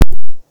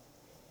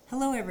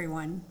Hello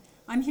everyone.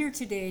 I'm here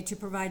today to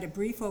provide a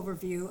brief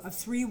overview of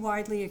three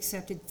widely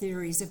accepted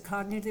theories of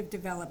cognitive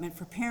development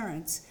for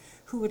parents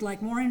who would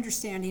like more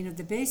understanding of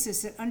the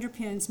basis that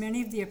underpins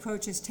many of the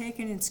approaches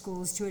taken in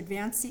schools to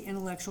advance the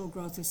intellectual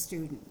growth of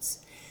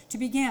students. To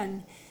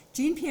begin,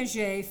 Jean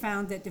Piaget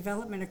found that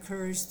development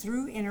occurs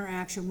through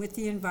interaction with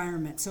the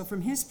environment, so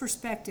from his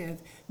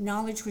perspective,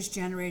 knowledge was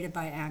generated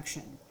by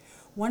action.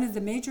 One of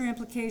the major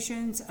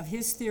implications of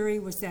his theory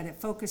was that it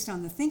focused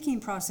on the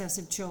thinking process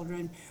of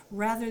children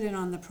rather than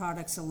on the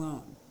products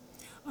alone.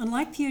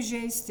 Unlike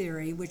Piaget's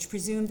theory, which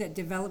presumed that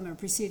development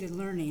preceded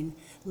learning,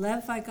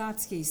 Lev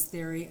Vygotsky's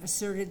theory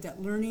asserted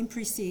that learning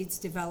precedes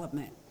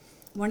development.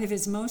 One of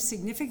his most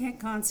significant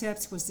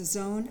concepts was the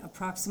zone of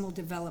proximal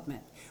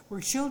development,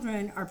 where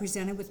children are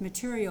presented with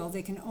material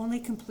they can only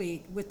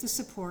complete with the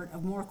support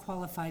of more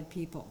qualified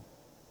people.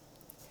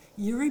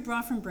 Urie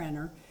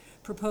Bronfenbrenner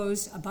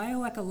proposed a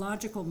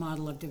bioecological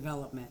model of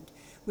development,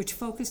 which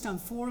focused on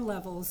 4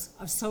 levels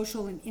of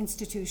social and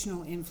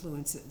institutional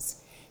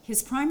influences.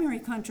 His primary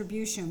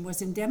contribution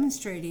was in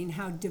demonstrating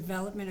how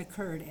development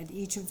occurred at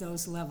each of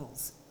those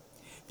levels.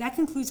 That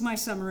concludes my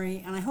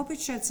summary, and I hope it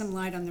sheds some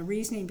light on the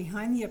reasoning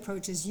behind the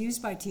approaches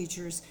used by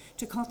teachers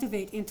to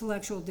cultivate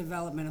intellectual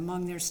development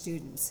among their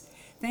students.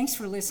 Thanks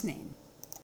for listening.